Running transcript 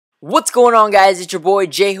What's going on, guys? It's your boy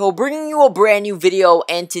J-Ho bringing you a brand new video,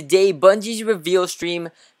 and today Bungie's reveal stream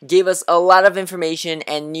gave us a lot of information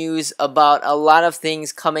and news about a lot of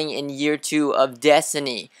things coming in year 2 of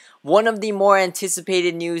Destiny. One of the more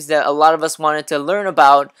anticipated news that a lot of us wanted to learn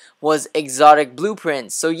about was exotic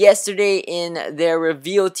blueprints. So yesterday in their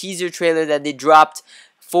reveal teaser trailer that they dropped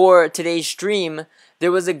for today's stream,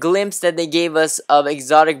 there was a glimpse that they gave us of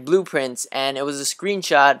exotic blueprints, and it was a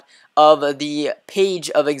screenshot of the page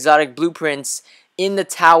of exotic blueprints in the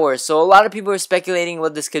tower. So a lot of people are speculating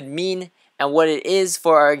what this could mean and what it is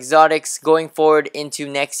for our exotics going forward into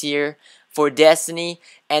next year for Destiny.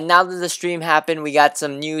 And now that the stream happened, we got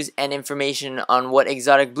some news and information on what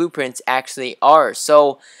exotic blueprints actually are.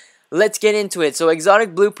 So let's get into it. So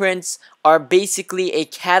exotic blueprints are basically a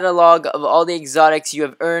catalog of all the exotics you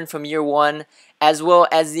have earned from year 1, as well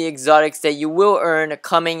as the exotics that you will earn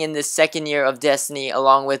coming in the second year of Destiny,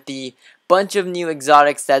 along with the bunch of new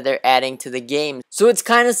exotics that they're adding to the game. So it's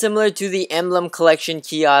kind of similar to the emblem collection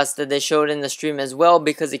kiosk that they showed in the stream as well,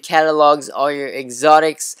 because it catalogs all your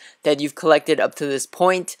exotics that you've collected up to this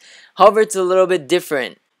point. However, it's a little bit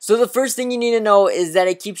different. So the first thing you need to know is that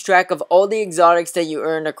it keeps track of all the exotics that you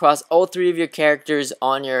earned across all 3 of your characters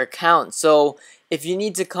on your account. So if you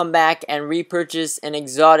need to come back and repurchase an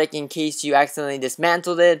exotic in case you accidentally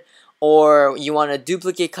dismantled it, or you want a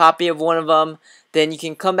duplicate copy of one of them, then you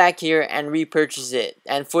can come back here and repurchase it.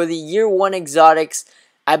 And for the year 1 exotics,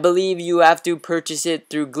 I believe you have to purchase it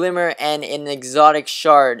through Glimmer and an exotic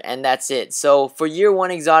shard, and that's it. So for year 1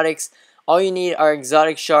 exotics, all you need are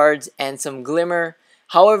exotic shards and some Glimmer.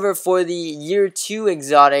 However, for the year 2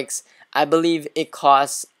 exotics, I believe it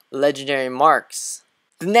costs legendary marks.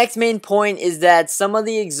 The next main point is that some of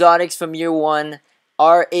the exotics from year 1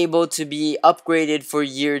 are able to be upgraded for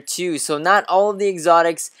year 2. So not all of the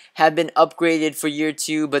exotics have been upgraded for year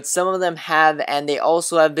 2, but some of them have, and they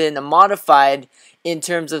also have been modified in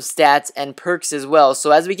terms of stats and perks as well.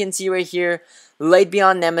 So as we can see right here, Light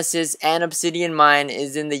Beyond Nemesis and Obsidian Mine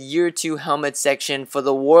is in the year 2 helmet section for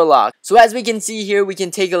the Warlock. So as we can see here, we can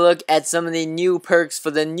take a look at some of the new perks for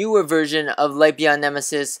the newer version of Light Beyond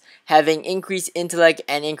Nemesis, having increased intellect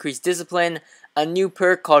and increased discipline. A new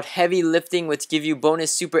perk called Heavy Lifting, which give you bonus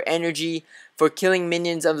super energy for killing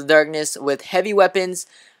minions of the darkness with heavy weapons.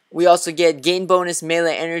 We also get gain bonus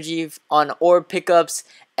melee energy on orb pickups,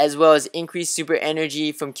 as well as increased super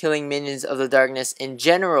energy from killing minions of the darkness in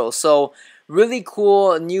general. So really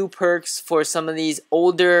cool new perks for some of these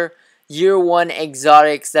older year 1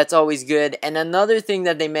 exotics. That's always good. And another thing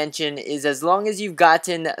that they mention is as long as you've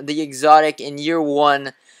gotten the exotic in year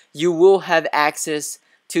 1, you will have access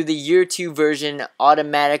to the year 2 version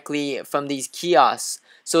automatically from these kiosks.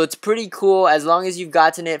 So it's pretty cool. As long as you've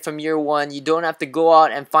gotten it from year 1, you don't have to go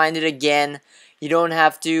out and find it again. You don't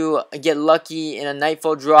have to get lucky in a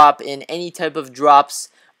Nightfall drop, in any type of drops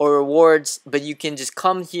or rewards, but you can just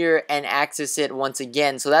come here and access it once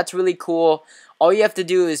again. So that's really cool. All you have to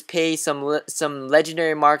do is pay some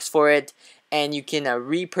legendary marks for it, and you can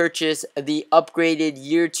repurchase the upgraded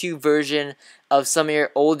year 2 version of some of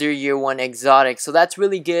your older year 1 exotics. So that's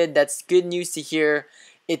really good. That's good news to hear.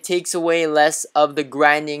 It takes away less of the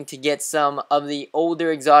grinding to get some of the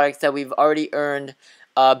older exotics that we've already earned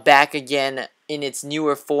back again in its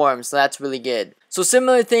newer form. So that's really good. So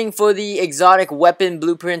similar thing for the exotic weapon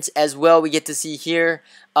blueprints as well, we get to see here.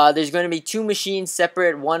 There's going to be 2 machines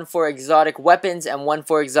separate, one for exotic weapons and one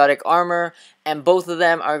for exotic armor, and both of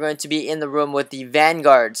them are going to be in the room with the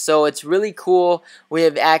Vanguard. So it's really cool. We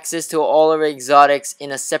have access to all our exotics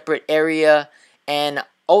in a separate area, and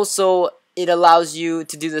also it allows you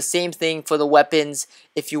to do the same thing for the weapons.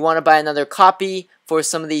 If you want to buy another copy for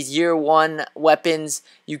some of these year 1 weapons,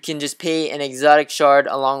 you can just pay an exotic shard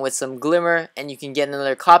along with some Glimmer and you can get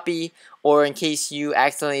another copy, or in case you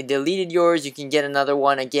accidentally deleted yours, you can get another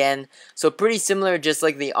one again. So pretty similar, just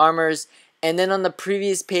like the armors. And then on the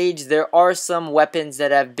previous page, there are some weapons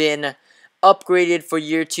that have been upgraded for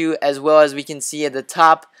year 2 as well, as we can see at the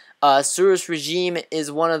top. Surus Regime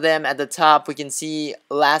is one of them at the top. We can see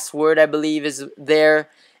Last Word, I believe, is there.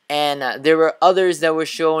 And there were others that were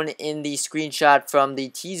shown in the screenshot from the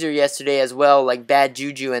teaser yesterday as well, like Bad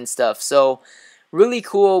Juju and stuff. So really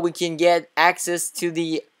cool. We can get access to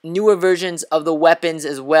the newer versions of the weapons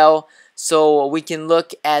as well. So we can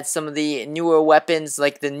look at some of the newer weapons,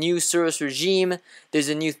 like the new Surus Regime. There's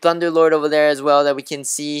a new Thunderlord over there as well that we can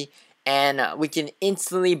see. And we can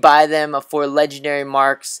instantly buy them for legendary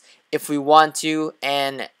marks if we want to,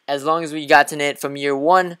 and as long as we gotten it from year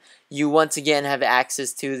 1, you once again have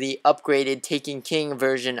access to the upgraded Taken King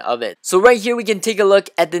version of it. So right here we can take a look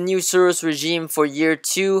at the new Surus Regime for year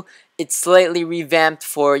 2. it's slightly revamped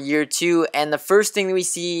for year 2, and the first thing we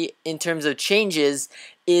see in terms of changes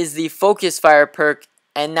is the focus fire perk,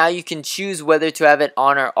 and now you can choose whether to have it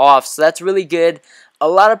on or off, so that's really good. A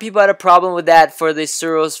lot of people had a problem with that for the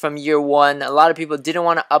Suros from year 1. A lot of people didn't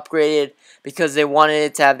want to upgrade it because they wanted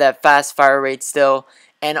it to have that fast fire rate still.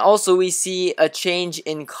 And also we see a change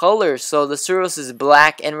in color, so the Suros is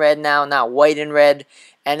black and red now, not white and red,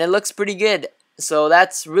 and it looks pretty good. So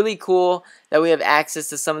that's really cool that we have access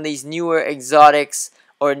to some of these newer exotics,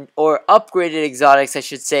 or upgraded exotics I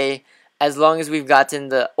should say, as long as we've gotten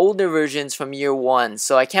the older versions from year 1.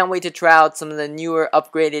 So I can't wait to try out some of the newer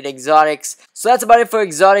upgraded exotics. So that's about it for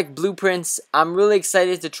exotic blueprints. I'm really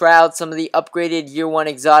excited to try out some of the upgraded year 1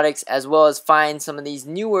 exotics, as well as find some of these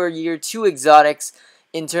newer year 2 exotics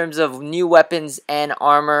in terms of new weapons and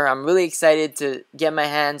armor. I'm really excited to get my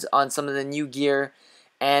hands on some of the new gear.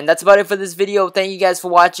 And that's about it for this video. Thank you guys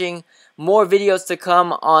for watching. More videos to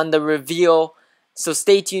come on the reveal, so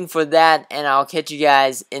stay tuned for that, and I'll catch you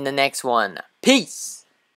guys in the next one. Peace!